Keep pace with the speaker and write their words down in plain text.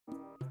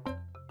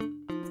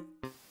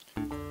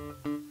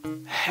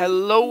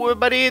Hello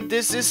everybody,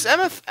 this is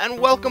Emmeth and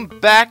welcome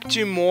back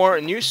to more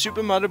New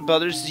Super Mario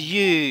Bros.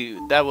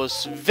 U. That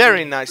was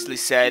very nicely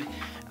said,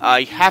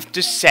 I have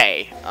to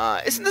say.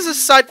 Isn't this a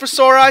sight for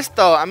sore eyes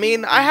though? I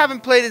mean, I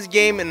haven't played this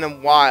game in a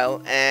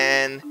while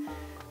and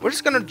we're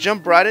just gonna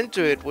jump right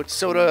into it with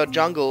Soda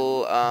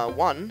Jungle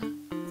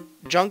 1.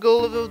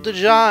 Jungle of the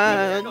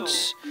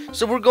Giants.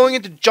 So we're going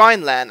into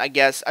Giant Land,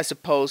 I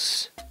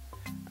suppose.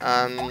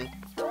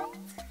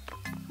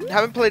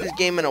 Haven't played this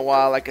game in a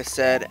while, like I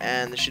said,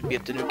 and there should be a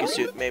Tanuki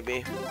suit,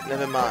 maybe.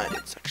 Never mind,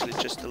 it's actually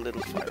just a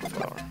little fire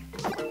flower.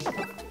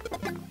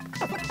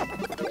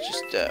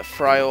 Just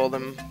fry all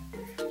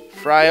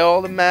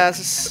the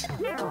masses,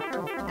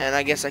 and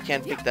I guess I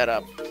can't pick that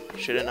up.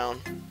 Should've known.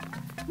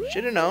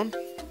 Should've known.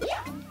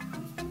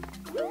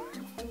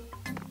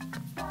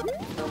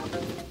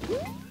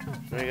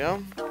 There we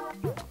go.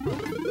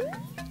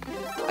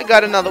 I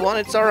got another one.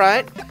 It's all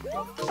right.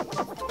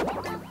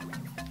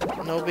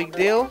 No big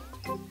deal.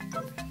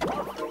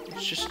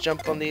 Let's just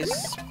jump on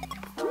these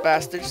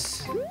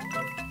bastards. Can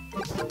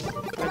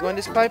I go in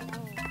this pipe?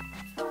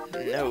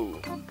 No.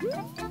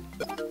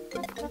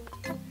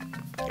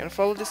 Gonna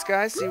follow this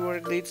guy, see where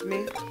it leads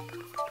me.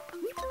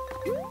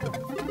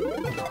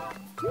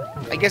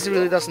 I guess it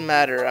really doesn't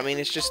matter. I mean,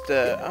 it's just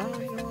oh,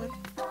 you know what?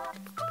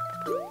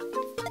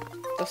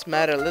 It does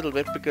matter a little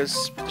bit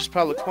because there's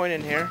probably a coin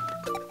in here.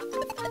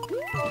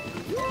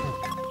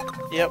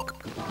 Yep.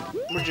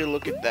 Would you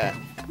look at that?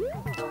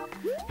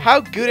 How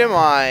good am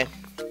I?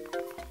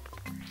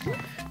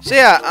 So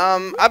yeah,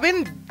 I'm back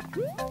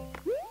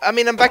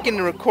in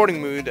the recording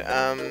mood,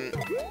 and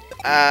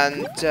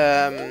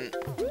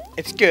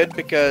it's good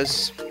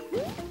because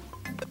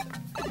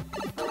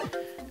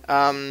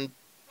I've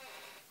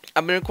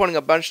been recording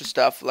a bunch of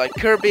stuff like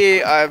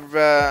Kirby. I've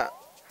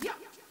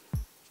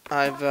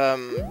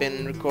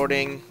been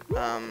recording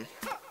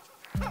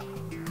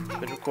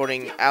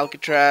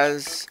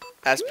Alcatraz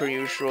as per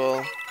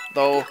usual,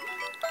 though.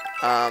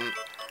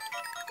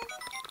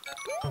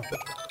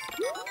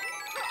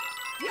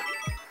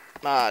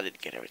 I didn't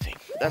get everything.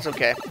 That's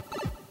okay.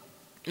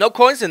 No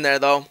coins in there,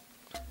 though.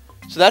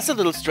 So that's a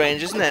little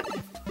strange, isn't it?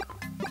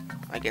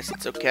 I guess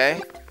it's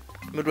okay.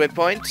 Midway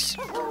points.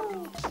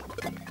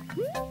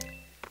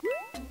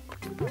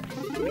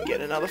 We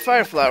get another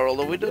fire flower,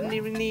 although we don't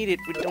even need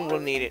it. We don't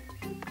really need it.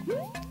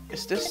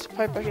 Is this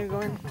pipe I can go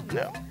in?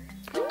 No.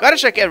 Gotta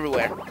check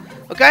everywhere.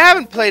 Okay, I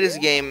haven't played this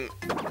game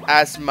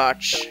as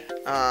much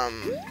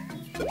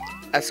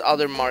as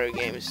other Mario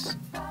games.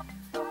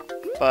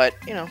 But,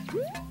 you know,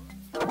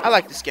 I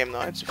like this game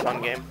though, it's a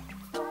fun game.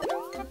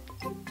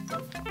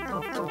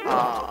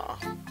 Ah,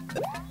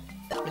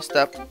 messed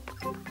up.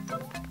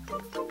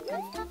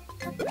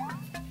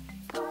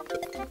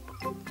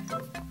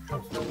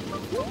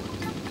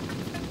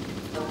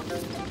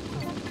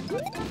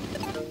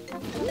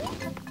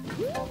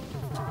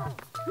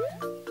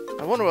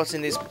 I wonder what's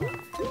in these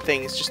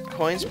things, just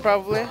coins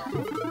probably,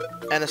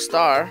 and a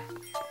star.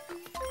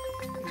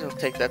 I guess I'll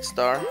take that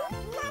star.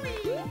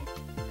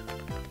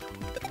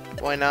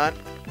 Why not?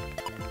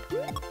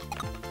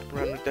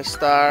 Run with the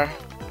star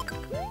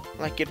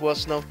like it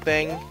was no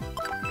thing.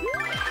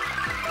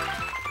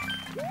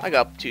 I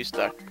got 2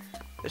 stars.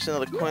 There's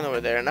another coin over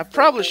there, and I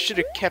probably should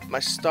have kept my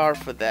star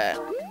for that.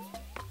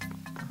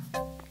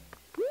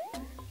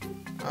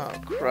 Oh,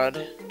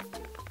 crud.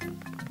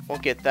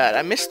 Won't get that.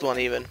 I missed one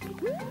even.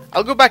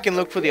 I'll go back and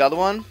look for the other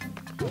one.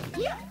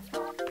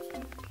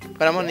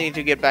 But I'm gonna need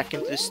to get back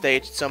into the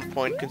stage at some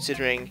point,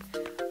 considering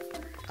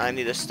I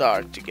need a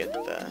star to get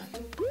the...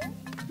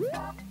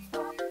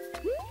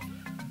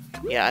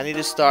 Yeah, I need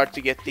to start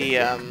to get the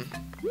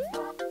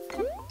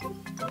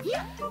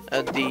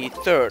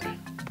 3rd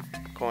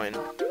coin.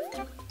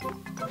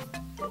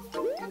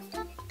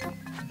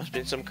 Must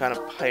been some kind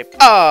of pipe.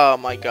 Oh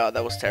my god,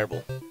 that was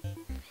terrible.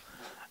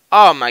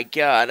 Oh my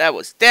god, that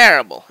was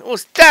terrible. It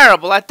was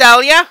terrible, I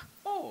tell ya.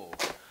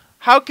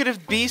 How could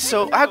it be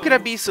so? How could I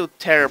be so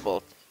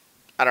terrible?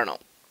 I don't know.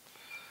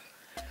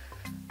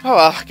 Oh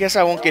well, I guess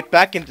I won't get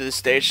back into the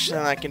stage,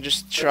 and I can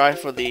just try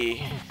for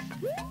the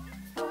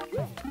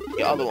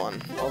other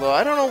one. Although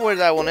I don't know where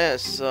that one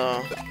is,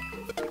 so...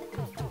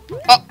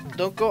 Oh!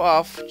 Don't go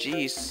off.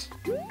 Jeez.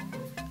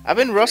 I've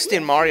been rusty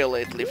in Mario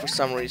lately for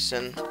some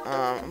reason.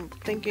 I'm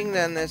thinking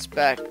then it's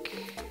back...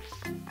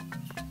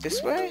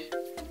 this way?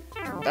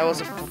 That was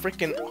a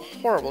freaking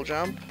horrible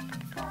jump.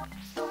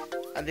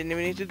 I didn't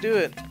even need to do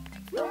it.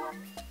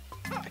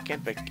 I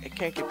can't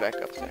get back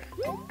up there.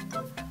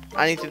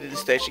 I need to do the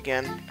stage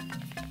again.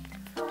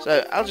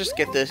 So I'll just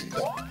get the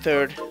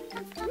 3rd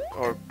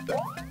or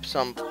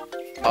some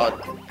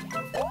odd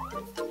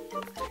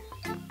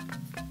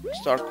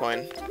star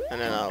coin,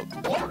 and then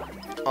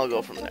I'll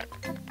go from there.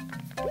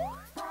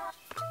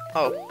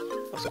 Oh,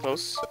 I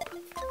suppose.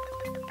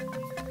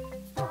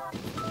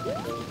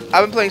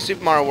 I've been playing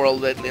Super Mario World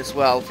lately as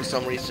well for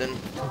some reason.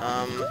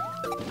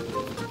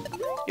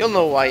 You'll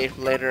know why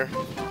later.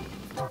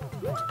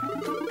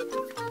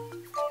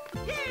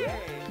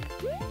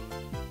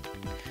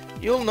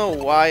 You'll know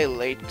why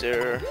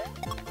later.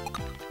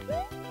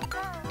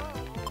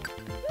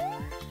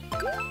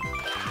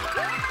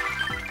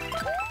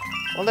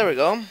 Well, there we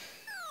go.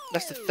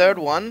 That's the third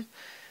one.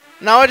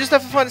 Now I just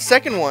have to find the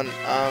second one,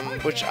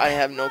 which I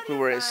have no clue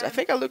where it is. I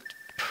think I looked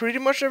pretty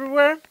much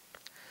everywhere.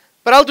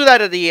 But I'll do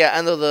that at the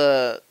end of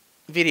the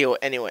video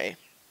anyway.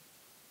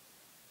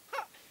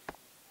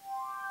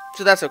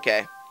 So that's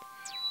okay.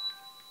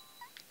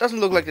 Doesn't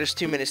look like there's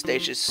too many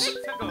stages.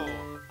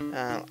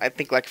 I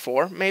think like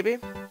 4, maybe.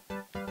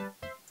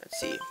 Let's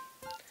see.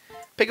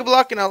 Pick a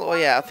block and I'll... Oh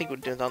yeah, I think we've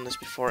done this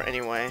before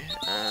anyway.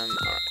 Alright.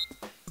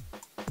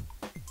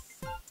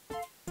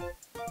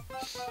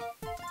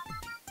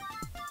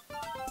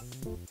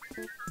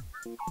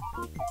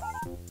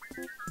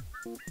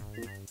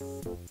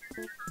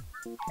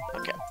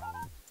 Okay.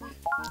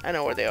 I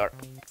know where they are.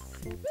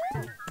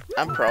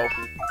 I'm pro. So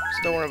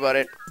don't worry about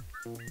it.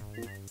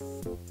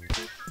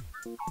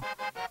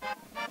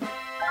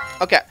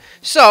 Okay,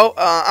 so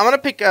I'm gonna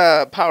pick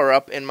a power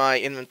up in my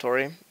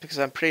inventory because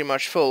I'm pretty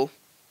much full.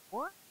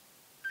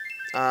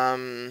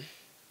 Alright,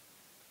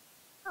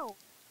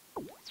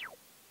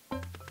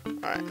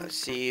 let's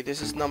see.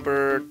 This is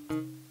number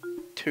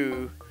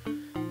 2.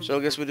 So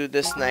I guess we'll do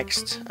this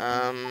next.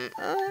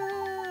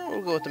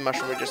 We'll go with the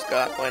mushroom we just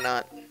got. Why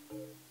not?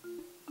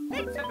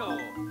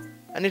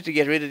 I need to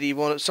get rid of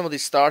some of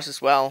these stars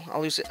as well.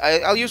 I'll use it.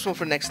 I'll use one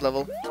for next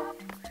level.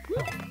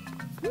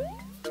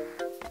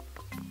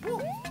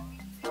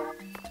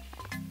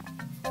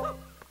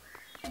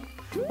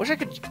 Wish I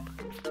could.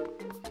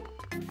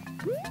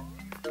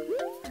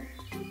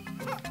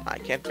 I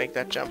can't make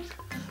that jump.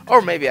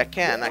 Or maybe I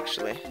can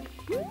actually.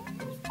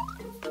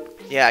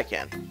 Yeah, I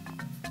can.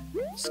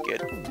 It's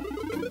good.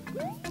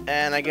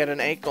 And I get an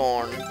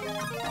acorn.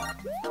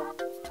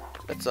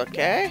 That's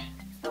okay.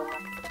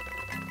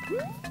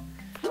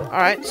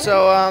 Alright,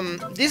 so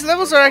these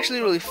levels are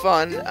actually really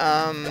fun. If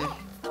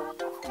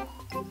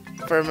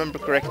I remember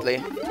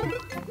correctly.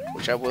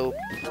 Which I will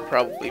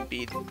probably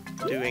be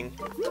doing.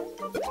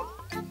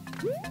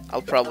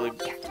 I'll probably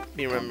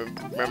be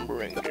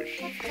remembering this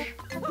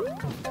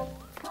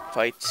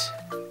fight.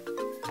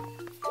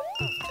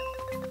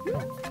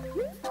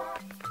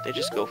 They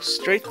just go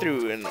straight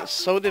through, and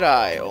so did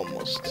I,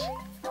 almost.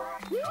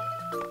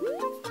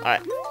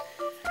 Alright.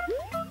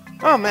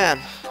 Oh man,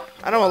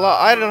 I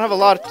don't have a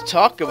lot to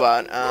talk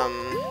about.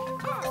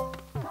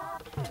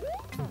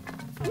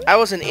 I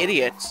was an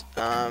idiot,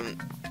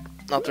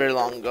 not very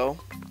long ago.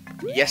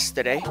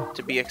 Yesterday,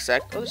 to be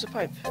exact. Oh, there's a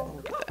pipe. Oh,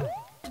 look at that.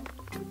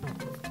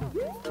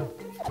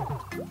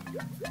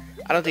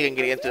 I don't think I can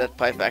get into that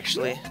pipe,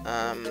 actually.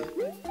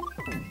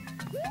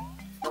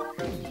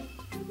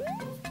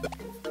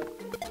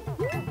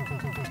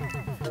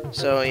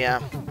 So,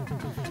 yeah.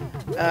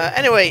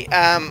 Anyway,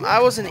 I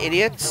was an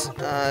idiot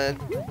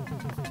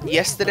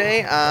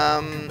yesterday,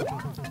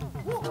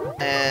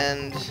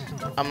 and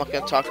I'm not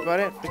gonna talk about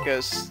it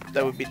because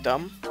that would be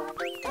dumb.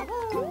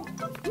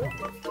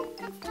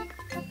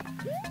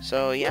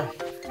 So yeah,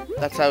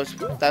 that's how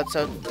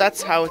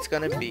it's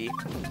gonna be.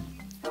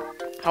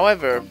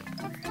 However,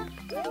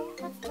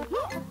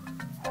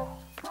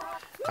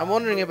 I'm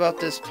wondering about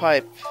this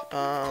pipe.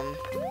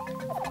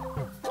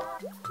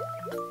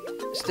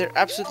 Is there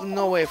absolutely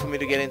no way for me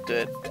to get into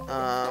it?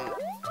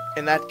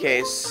 In that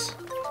case,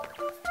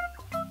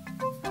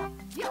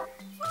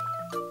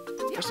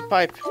 there's a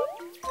pipe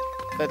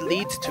that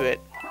leads to it.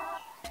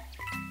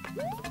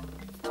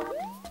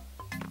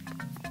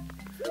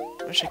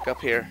 Let me check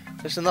up here.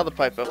 There's another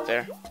pipe up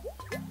there.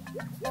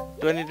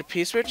 Do I need a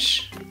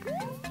P-switch?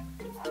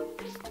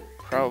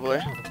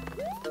 Probably.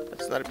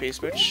 That's not a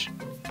P-switch.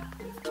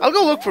 I'll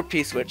go look for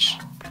P-switch.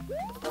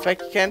 If I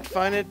can't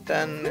find it,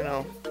 then, you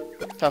know,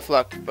 tough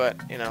luck, but,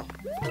 you know.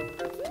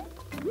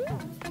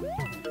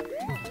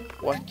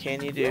 What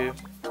can you do?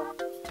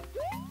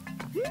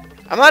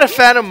 I'm not a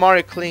fan of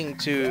Mario clinging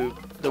to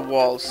the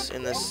walls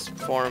in this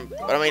form,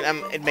 but I mean,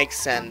 it makes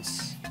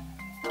sense.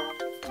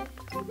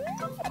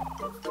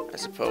 I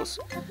suppose.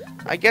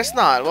 I guess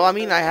not. Well, I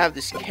mean, I have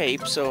this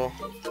cape, so...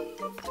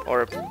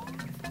 Or...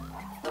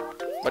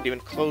 Not even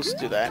close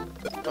to that.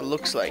 It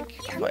looks like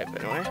a pipe,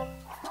 anyway.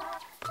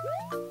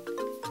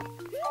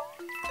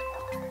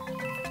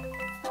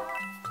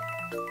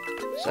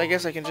 So I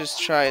guess I can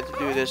just try to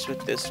do this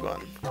with this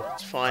one.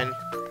 It's fine.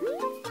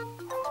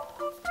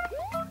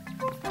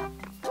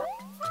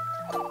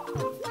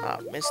 Ah,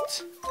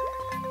 missed.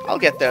 I'll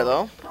get there,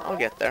 though. I'll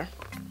get there.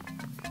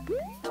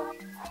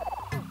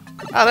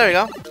 Ah, there we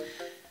go.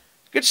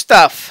 Good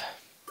stuff.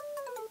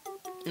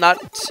 Not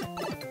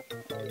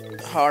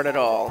hard at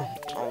all.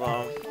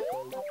 Although,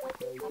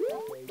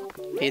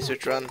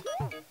 P-switch run.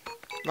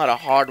 Not a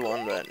hard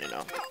one, but, you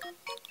know.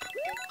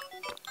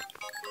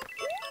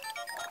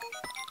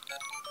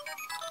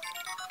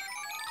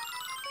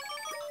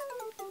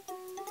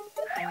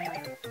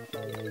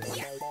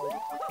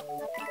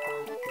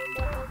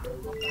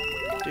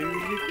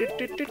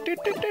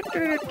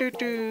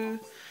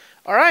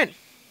 Alright.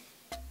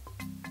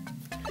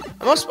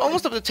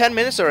 Almost up to 10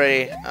 minutes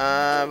already.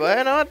 But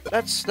you know what?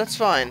 That's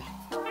fine.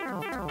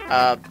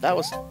 That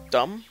was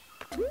dumb.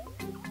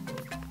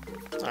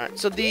 Alright,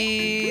 so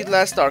the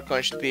last star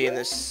coin should be in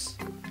this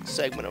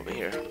segment over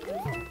here.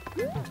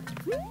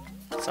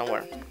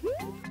 Somewhere.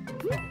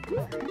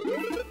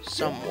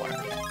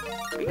 Somewhere.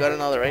 We got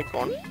another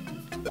acorn.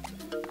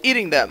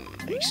 Eating them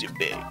makes you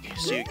big,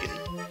 so you can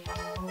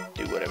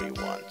do whatever you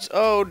want.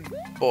 Oh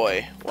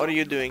boy, what are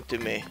you doing to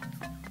me?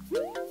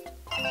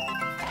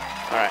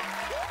 Alright,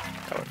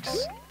 that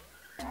works.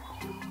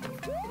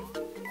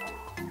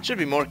 Should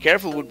be more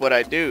careful with what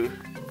I do.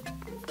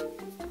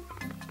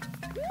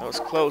 That was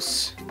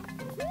close.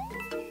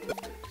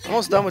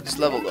 Almost done with this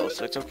level though,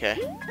 so it's okay.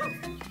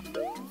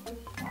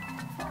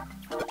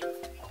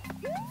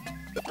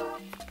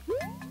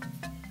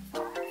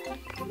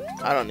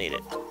 I don't need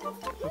it.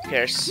 Who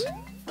cares?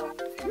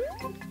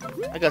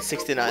 I got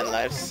 69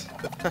 lives.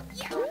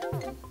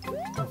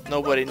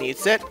 Nobody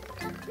needs it.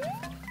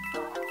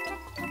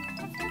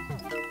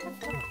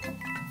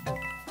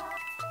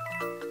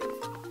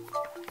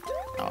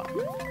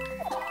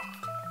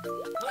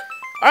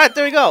 Alright,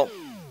 there we go.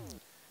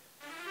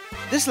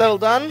 This level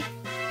done.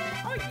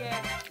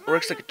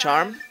 Works like a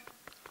charm.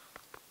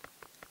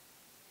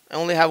 I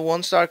only have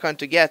 1 star coin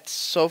to get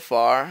so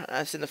far,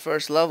 as in the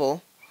first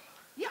level.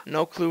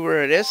 No clue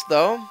where it is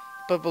though,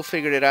 but we'll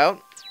figure it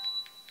out.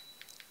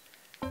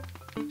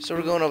 So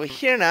we're going over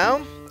here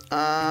now,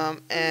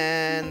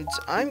 and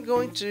I'm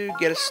going to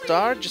get a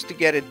star just to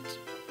get it,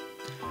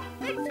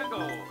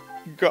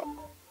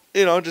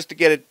 just to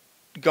get it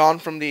gone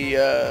from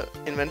the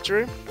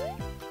inventory.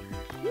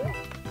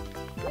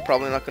 I'm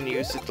probably not going to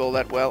use it all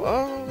that well.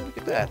 Oh, look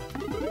at that.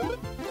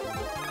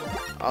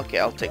 Okay,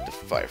 I'll take the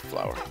fire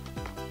flower.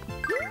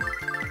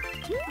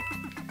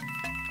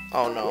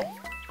 Oh no.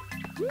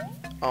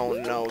 Oh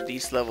no,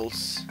 these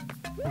levels.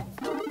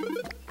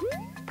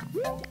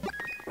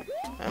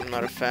 I'm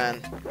not a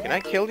fan. Can I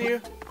kill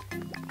you?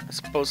 I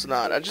suppose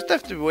not. I just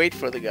have to wait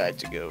for the guy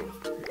to go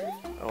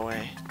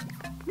away.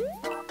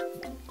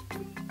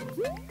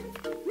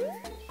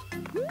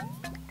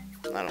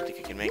 I don't think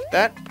I can make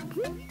that.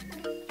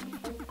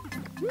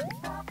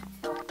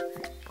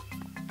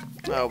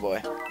 Oh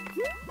boy.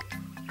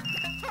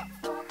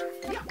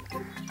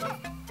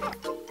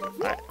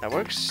 Alright, that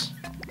works.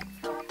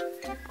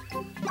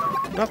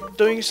 Not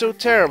doing so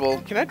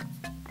terrible. Can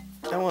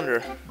I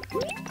wonder.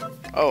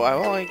 Oh, I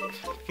only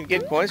can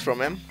get coins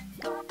from him.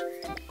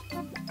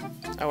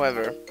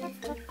 However,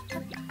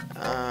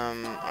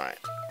 alright.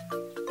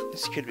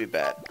 This could be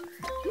bad.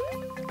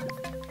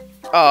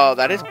 Oh,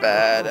 that is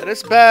bad. That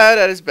is bad.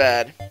 That is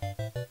bad.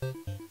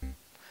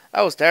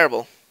 That was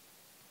terrible.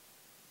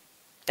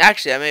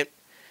 Actually, I mean,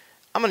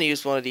 I'm gonna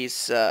use one of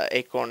these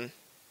acorn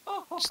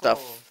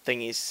stuff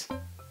thingies.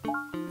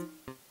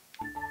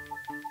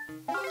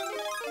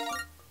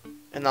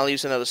 And I'll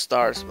use another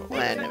star. Never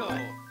mind.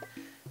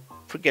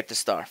 Forget the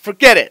star.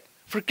 Forget it!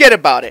 Forget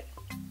about it!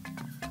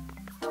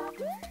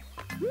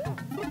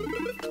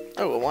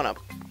 Oh, a 1-up.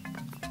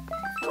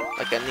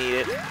 Like I need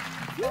it.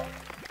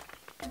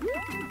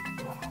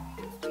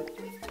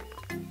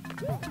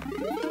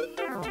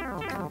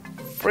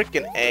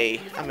 Frickin' A.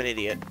 I'm an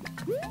idiot.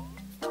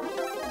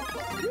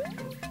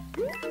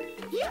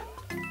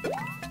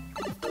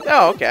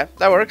 Oh, okay.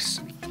 That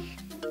works.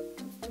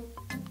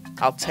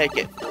 I'll take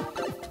it.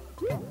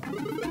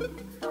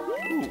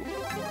 Ooh.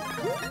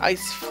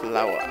 Ice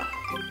flower.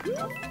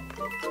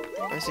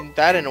 Haven't seen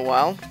that in a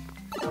while.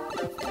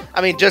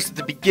 I mean, just at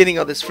the beginning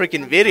of this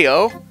freaking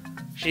video.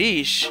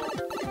 Sheesh.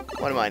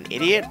 What am I, an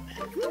idiot?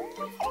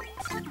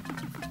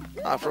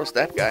 Ah, froze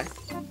that guy.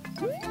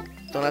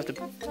 Don't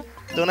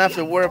have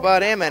to worry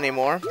about him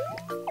anymore.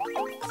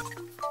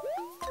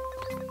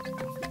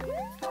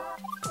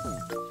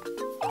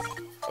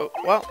 Oh,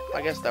 well,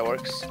 I guess that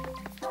works.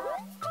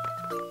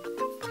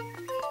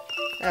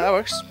 Yeah, that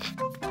works.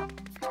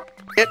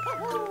 Hit.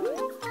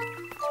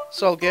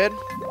 It's all good.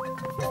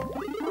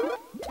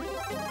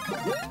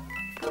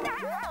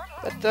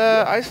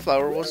 That ice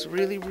flower was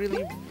really,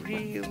 really,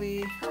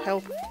 really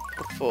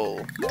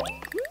helpful.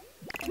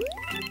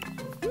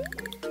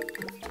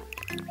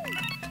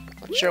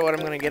 Not sure what I'm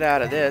gonna get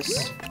out of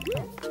this.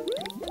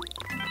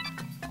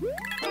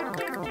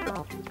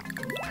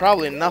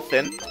 Probably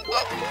nothing.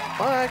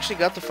 Oh, I actually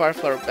got the fire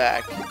flower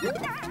back.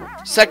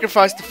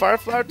 Sacrificed the fire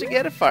flower to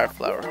get a fire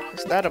flower.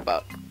 What's that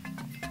about?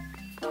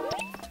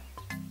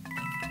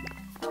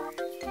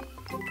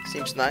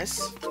 Seems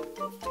nice.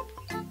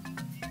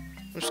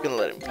 I'm just gonna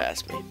let him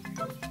pass me.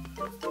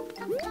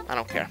 I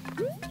don't care.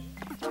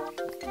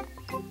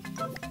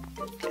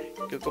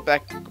 Okay, go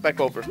back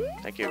over.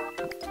 Thank you.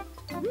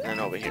 And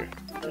over here.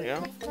 There you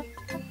go.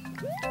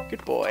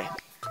 Good boy.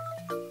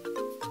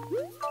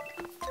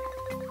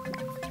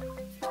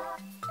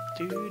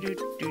 The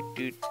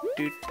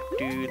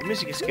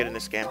music is good in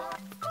this game.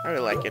 I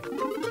really like it.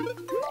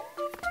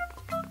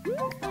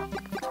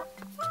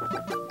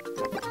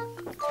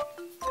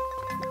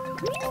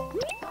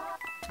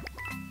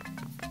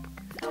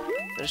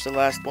 There's the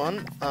last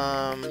one.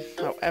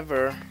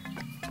 However,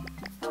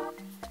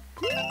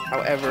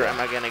 am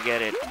I gonna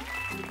get it?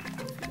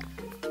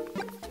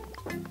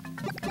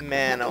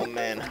 Man, oh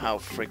man, how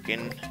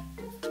freaking...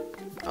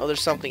 Oh,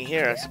 there's something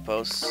here, I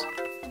suppose.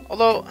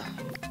 Although...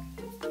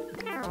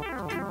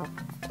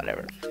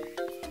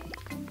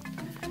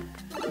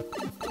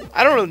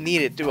 I don't really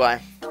need it, do I?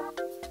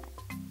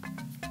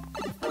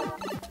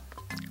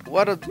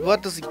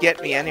 What does it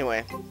get me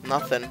anyway?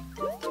 Nothing.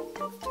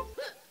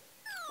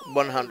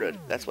 100.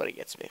 That's what it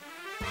gets me.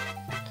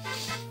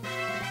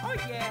 Oh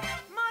yeah,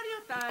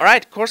 Mario time. All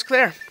right, course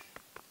clear.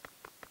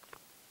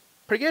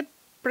 Pretty good.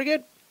 Pretty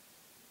good.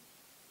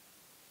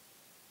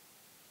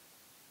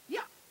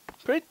 Yeah.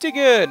 Pretty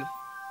good.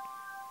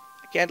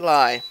 I can't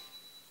lie.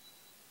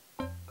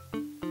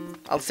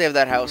 I'll save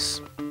that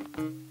house.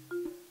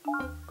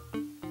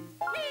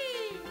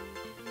 Whee!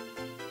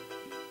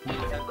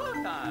 It's a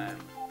good time.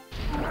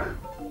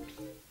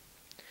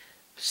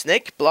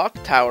 Snake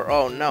block tower.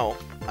 Oh no.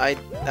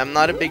 I'm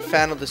not a big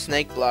fan of the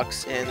snake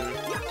blocks in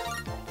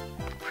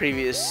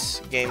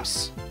previous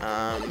games.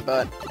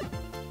 But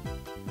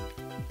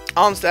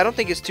honestly, I don't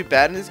think it's too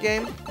bad in this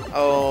game.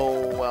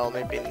 Oh well,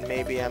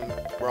 maybe I'm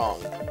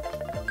wrong.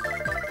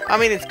 I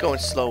mean, it's going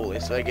slowly,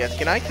 so I guess.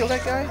 Can I kill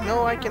that guy?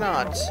 No, I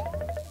cannot.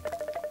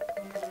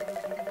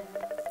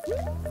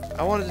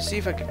 I wanted to see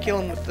if I could kill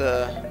him with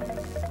the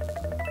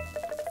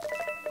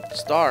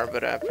star,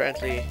 but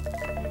apparently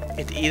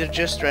it either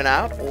just ran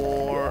out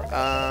or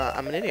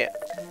I'm an idiot.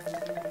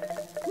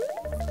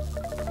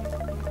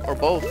 Or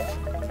both,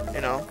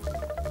 you know.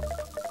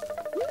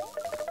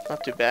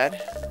 Not too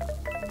bad.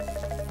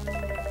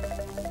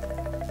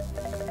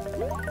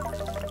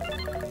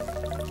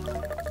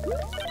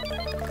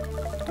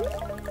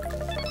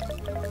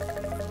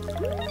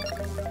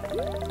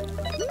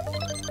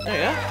 There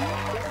you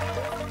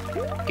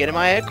go. Getting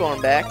my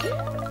acorn back.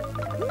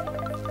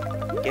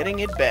 Getting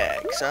it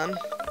back, son.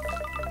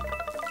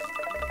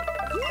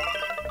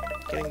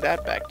 Getting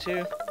that back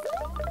too.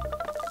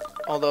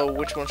 Although,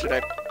 which one should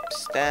I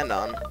stand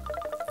on?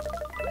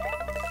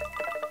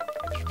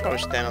 Should probably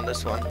stand on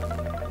this one.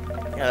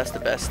 Yeah, that's the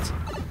best.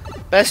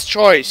 Best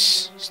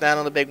choice. Stand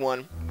on the big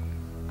one.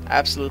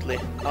 Absolutely.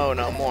 Oh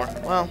no, more.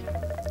 Well,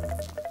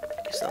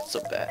 it's not so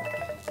bad.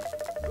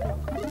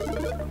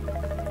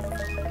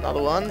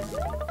 Another one.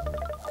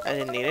 I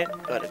didn't need it,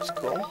 but it's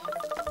cool.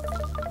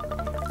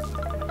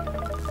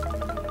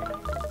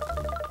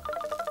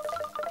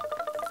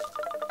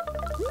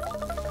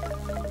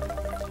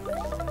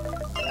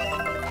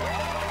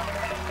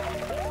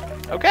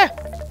 Okay.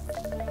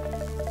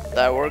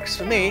 That works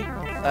for me.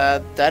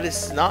 That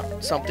is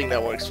not something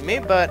that works for me,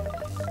 but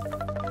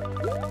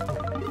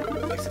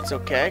I guess it's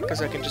okay,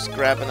 because I can just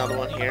grab another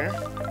one here.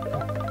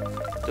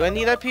 Do I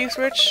need that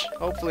P-switch?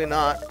 Hopefully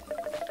not.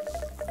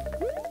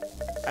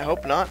 I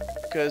hope not,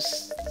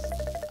 because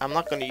I'm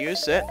not going to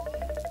use it.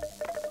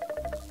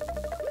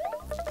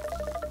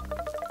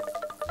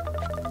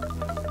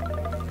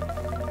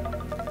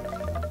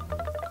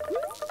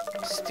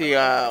 It's the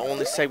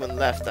only segment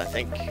left, I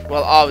think.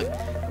 Well, it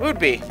would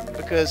be,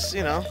 because,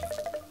 you know.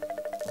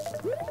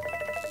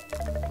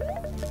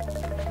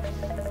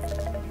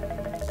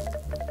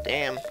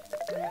 Damn.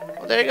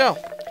 Well, there you go.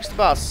 Here's the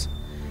boss.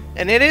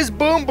 And it is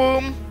Boom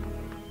Boom.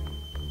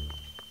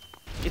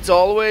 It's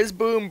always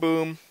Boom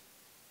Boom.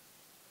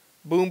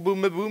 Boom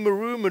boom a boom a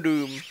room a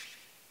doom.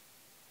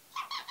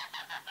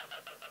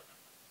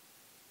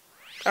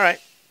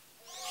 Alright.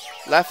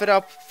 Laugh it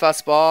up,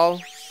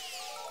 fuzzball.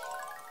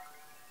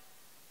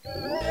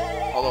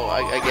 Although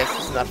I guess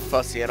it's not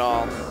fussy at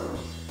all.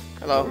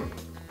 Hello.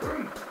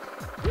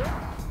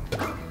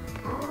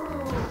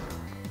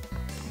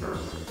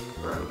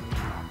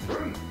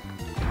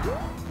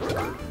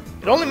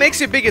 It only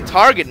makes you a bigger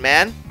target,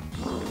 man.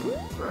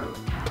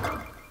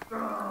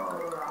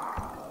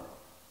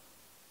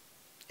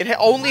 It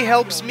only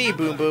helps me,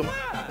 Boom Boom.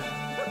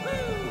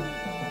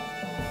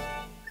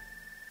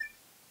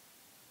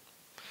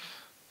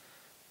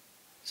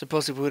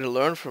 Suppose he would have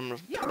learned from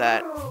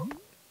that.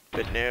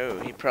 But no,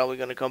 he's probably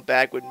gonna come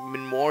back with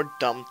more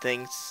dumb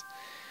things.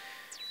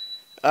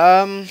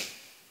 Well.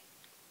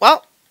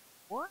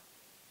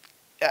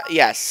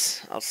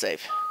 Yes, I'll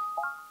save.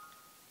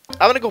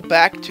 I'm gonna go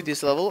back to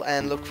this level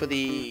and look for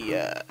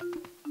the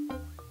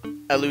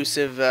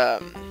elusive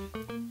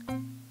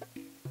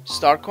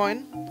star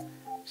coin.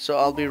 So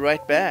I'll be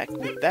right back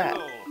with that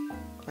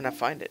when I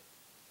find it.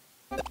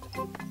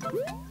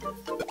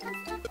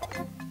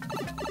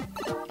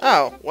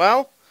 Oh,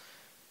 well,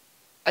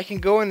 I can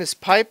go in this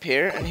pipe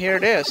here, and here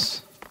it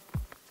is.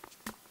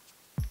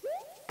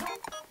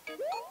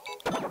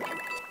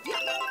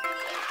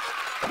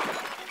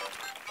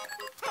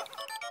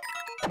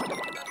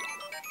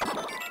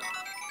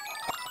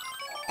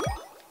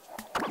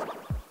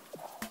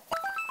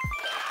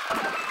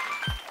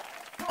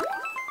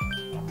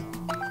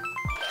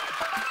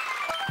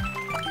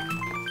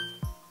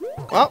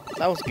 Well,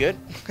 that was good.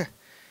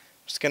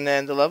 Just gonna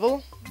end the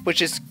level, which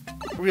is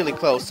really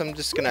close. I'm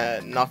just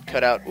gonna not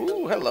cut out.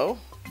 Ooh, hello.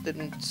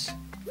 Didn't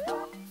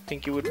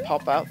think you would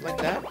pop out like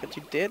that, but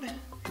you did.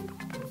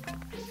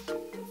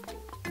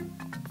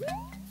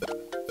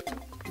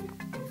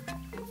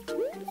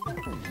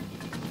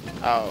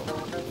 Oh,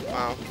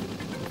 wow.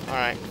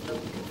 Alright.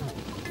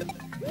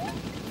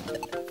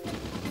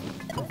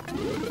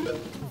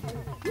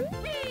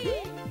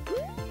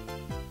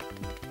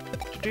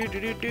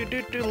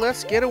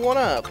 Let's get a one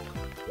up.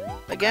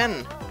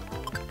 again.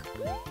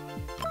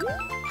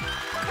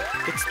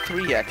 It's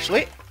 3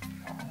 actually.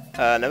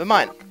 Never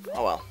mind.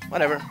 Oh well,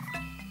 whatever.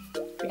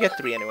 We get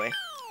 3 anyway.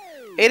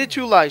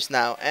 82 lives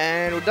now,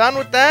 and we're done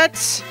with that.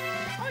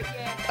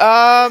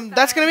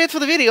 That's gonna be it for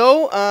the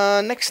video.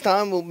 Next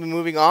time we'll be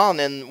moving on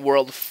in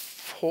World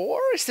 4?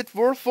 Is it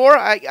World 4?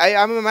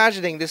 I'm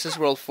imagining this is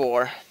World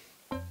 4.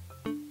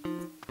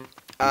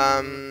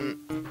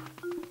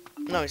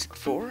 No, is it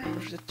 4 or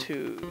is it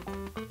 2?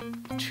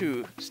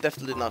 2. It's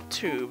definitely not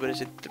 2, but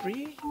is it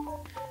 3?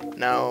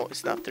 No,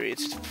 it's not 3.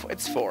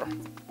 It's 4.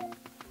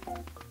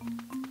 All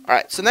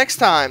right. So next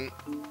time,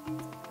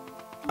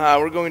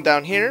 we're going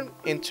down here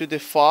into the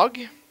fog,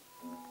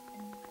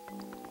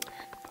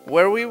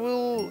 where we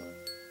will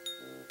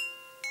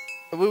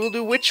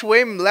do Which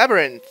Way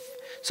Labyrinth.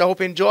 So I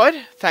hope you enjoyed.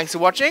 Thanks for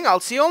watching. I'll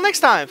see you all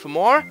next time for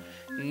more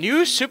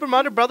new Super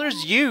Mario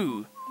Brothers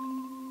U.